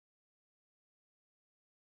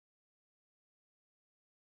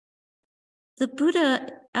the Buddha,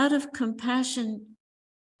 out of compassion,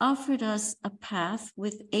 offered us a path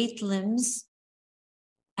with 8 limbs,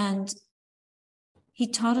 and he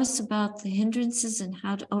taught us about the hindrances and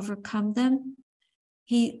how to overcome them.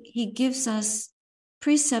 He gives us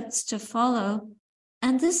precepts to follow,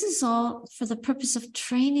 and this is all for the purpose of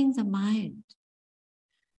training the mind.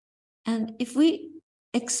 And if we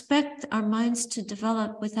expect our minds to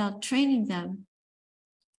develop without training them,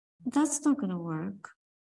 that's not going to work.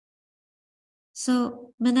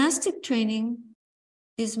 So monastic training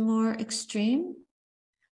is more extreme,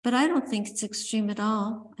 but I don't think it's extreme at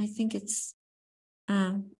all. I think it's,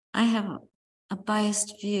 I have a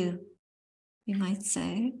biased view, you might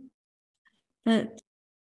say, that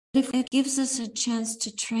if it gives us a chance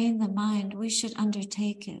to train the mind, we should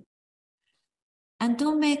undertake it. And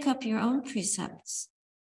don't make up your own precepts.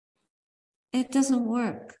 It doesn't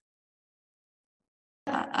work.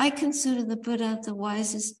 I consider the Buddha the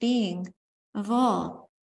wisest being of all.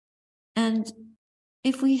 And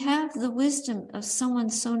if we have the wisdom of someone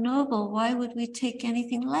so noble, why would we take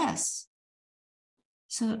anything less?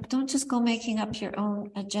 So don't just go making up your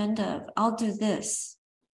own agenda of, I'll do this.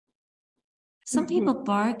 Some people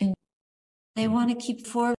bargain. They want to keep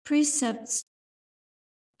 4 precepts,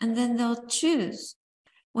 and then they'll choose.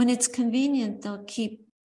 When it's convenient, they'll keep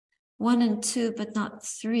 1 and 2, but not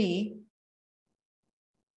 3.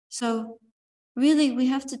 So really, we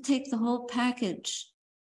have to take the whole package.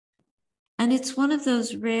 And it's one of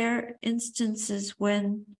those rare instances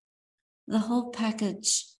when the whole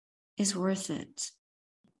package is worth it.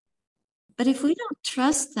 But if we don't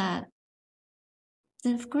trust that,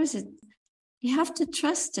 then of course you have to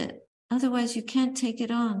trust it. Otherwise, you can't take it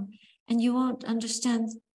on, and you won't understand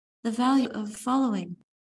the value of following.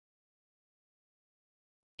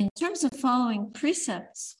 In terms of following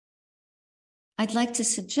precepts, I'd like to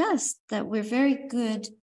suggest that we're very good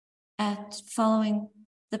at following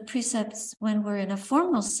the precepts when we're in a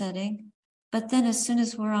formal setting, but then as soon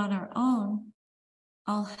as we're on our own,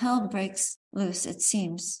 all hell breaks loose, it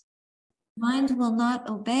seems. Mind will not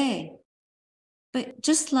obey. But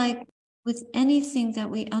just like with anything that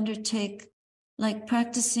we undertake, like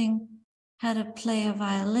practicing how to play a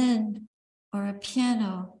violin or a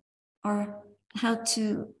piano, or how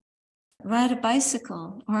to ride a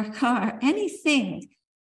bicycle or a car, anything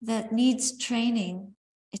that needs training,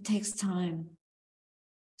 it takes time.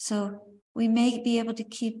 So we may be able to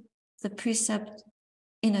keep the precept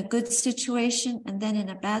in a good situation, and then in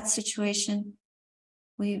a bad situation,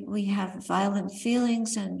 we have violent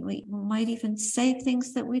feelings, and we might even say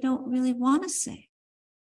things that we don't really want to say.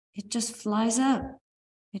 It just flies out.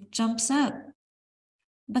 It jumps out.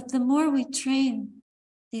 But the more we train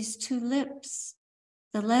these 2 lips,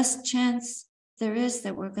 the less chance there is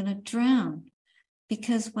that we're going to drown.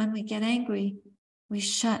 Because when we get angry, we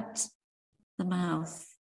shut the mouth.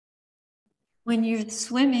 When you're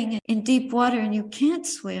swimming in deep water and you can't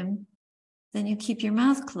swim, then you keep your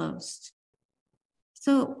mouth closed.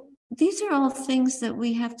 So these are all things that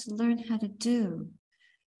we have to learn how to do.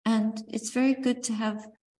 And it's very good to have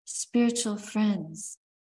spiritual friends.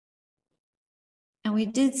 And we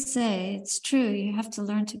did say, it's true, you have to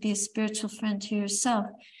learn to be a spiritual friend to yourself.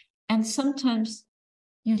 And sometimes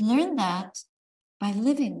you learn that by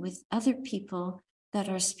living with other people that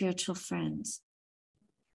are spiritual friends.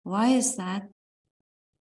 Why is that?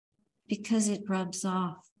 Because it rubs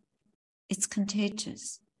off. It's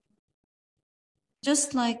contagious.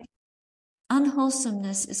 Just like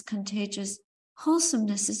unwholesomeness is contagious,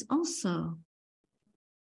 wholesomeness is also.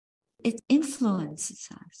 It influences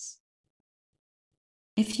us.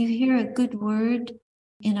 If you hear a good word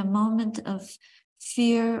in a moment of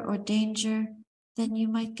fear or danger, then you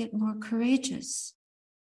might get more courageous.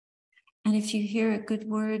 And if you hear a good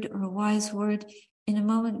word or a wise word in a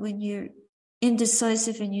moment when you're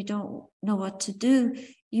indecisive and you don't know what to do,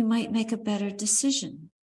 you might make a better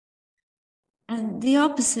decision. And the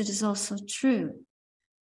opposite is also true.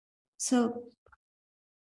 So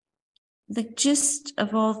the gist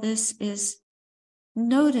of all this is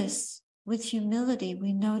notice with humility,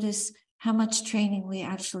 we notice how much training we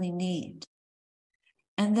actually need.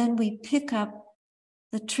 And then we pick up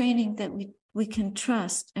the training that we can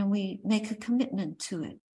trust, and we make a commitment to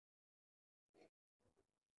it.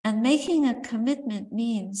 And making a commitment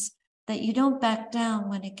means that you don't back down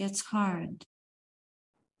when it gets hard.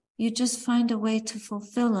 You just find a way to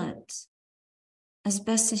fulfill it as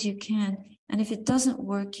best as you can. And if it doesn't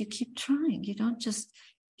work, you keep trying. You don't just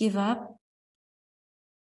give up.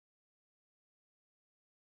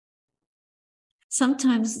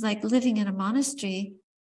 Sometimes, like living in a monastery,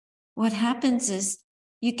 what happens is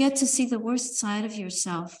you get to see the worst side of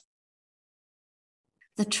yourself.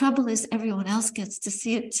 The trouble is everyone else gets to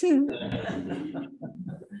see it too.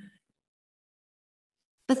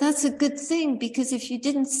 But that's a good thing, because if you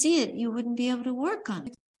didn't see it, you wouldn't be able to work on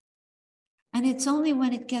it. And it's only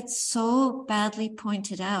when it gets so badly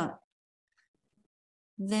pointed out,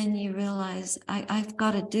 then you realize, I've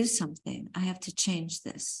got to do something. I have to change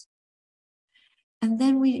this. And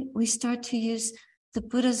then we start to use the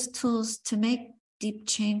Buddha's tools to make deep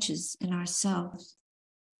changes in ourselves.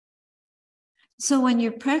 So when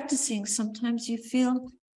you're practicing, sometimes you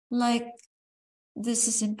feel like this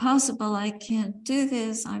is impossible. I can't do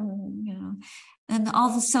this. And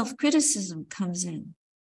all the self-criticism comes in.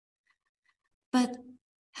 But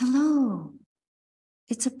hello,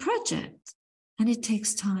 it's a project and it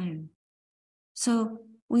takes time. So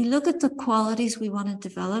we look at the qualities we want to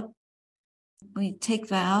develop. We take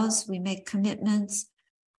vows, we make commitments.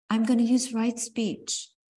 I'm going to use right speech.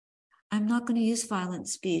 I'm not going to use violent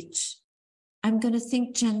speech. I'm going to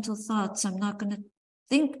think gentle thoughts. I'm not going to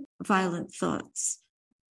think violent thoughts,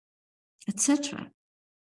 etc.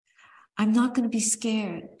 I'm not going to be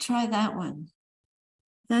scared. Try that one.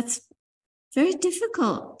 That's very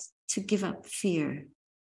difficult to give up fear.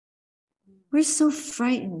 We're so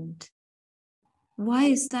frightened. Why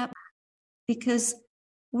is that? Because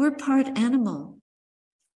we're part animal.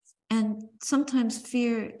 And sometimes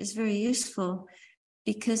fear is very useful,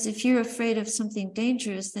 because if you're afraid of something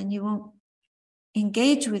dangerous, then you won't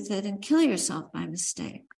engage with it and kill yourself by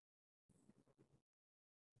mistake.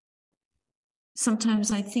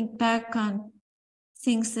 Sometimes I think back on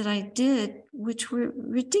things that I did, which were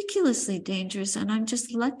ridiculously dangerous, and I'm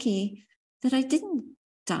just lucky that I didn't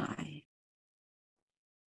die.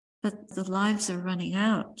 But the lives are running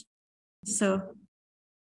out. So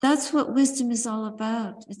that's what wisdom is all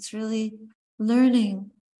about. It's really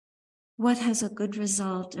learning what has a good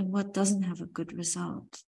result and what doesn't have a good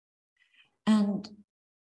result. And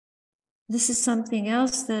this is something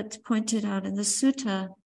else that's pointed out in the sutta.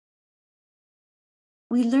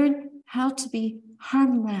 We learn how to be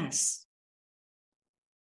harmless.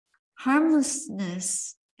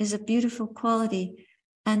 Harmlessness is a beautiful quality,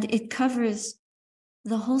 and it covers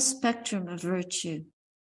the whole spectrum of virtue.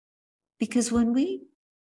 Because when we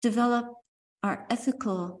develop our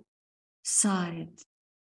ethical side,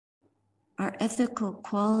 our ethical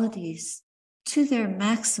qualities to their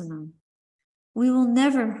maximum, we will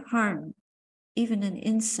never harm even an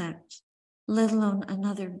insect, let alone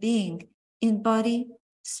another being, in body,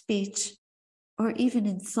 speech, or even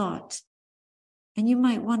in thought. And you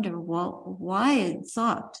might wonder, well, why in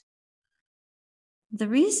thought? The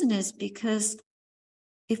reason is because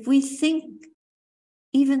if we think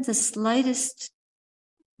even the slightest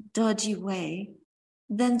dodgy way,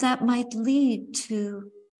 then that might lead to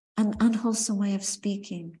an unwholesome way of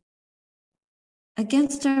speaking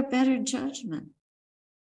against our better judgment.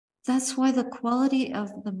 That's why the quality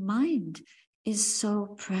of the mind is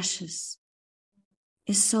so precious,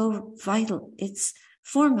 is so vital. It's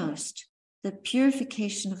foremost, the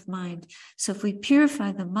purification of mind. So if we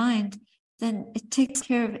purify the mind, then it takes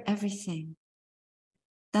care of everything.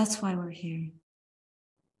 That's why we're here.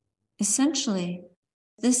 Essentially,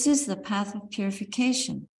 this is the path of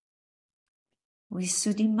purification.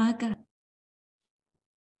 Visuddhimagga.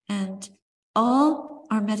 And all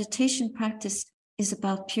our meditation practice is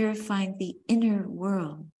about purifying the inner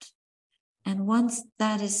world. And once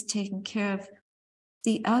that is taken care of,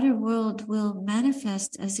 the outer world will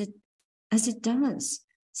manifest as it does,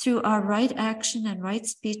 through our right action and right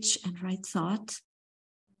speech and right thought.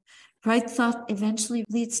 Right thought eventually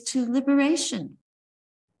leads to liberation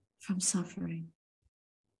from suffering.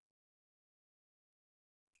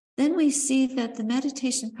 Then we see that the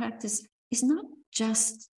meditation practice is not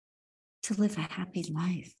just to live a happy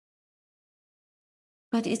life,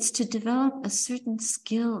 but it's to develop a certain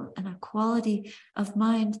skill and a quality of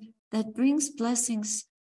mind that brings blessings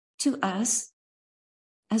to us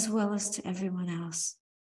as well as to everyone else.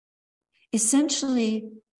 Essentially,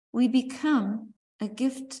 we become a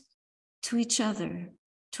gift to each other,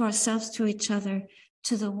 to ourselves, to each other,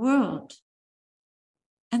 to the world.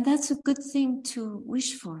 And that's a good thing to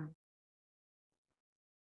wish for,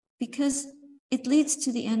 because it leads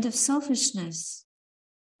to the end of selfishness.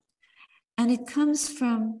 And it comes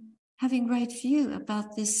from having right view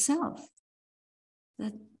about this self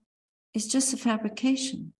that is just a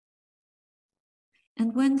fabrication.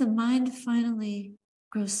 And when the mind finally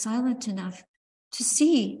grows silent enough to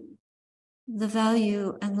see the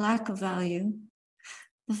value and lack of value,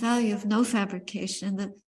 the value of no fabrication and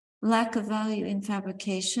the lack of value in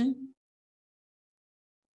fabrication,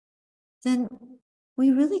 then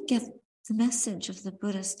we really get the message of the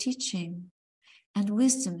Buddha's teaching, and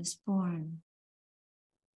wisdom is born.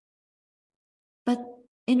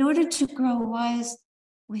 In order to grow wise,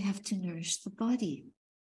 we have to nourish the body.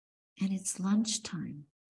 And it's lunchtime.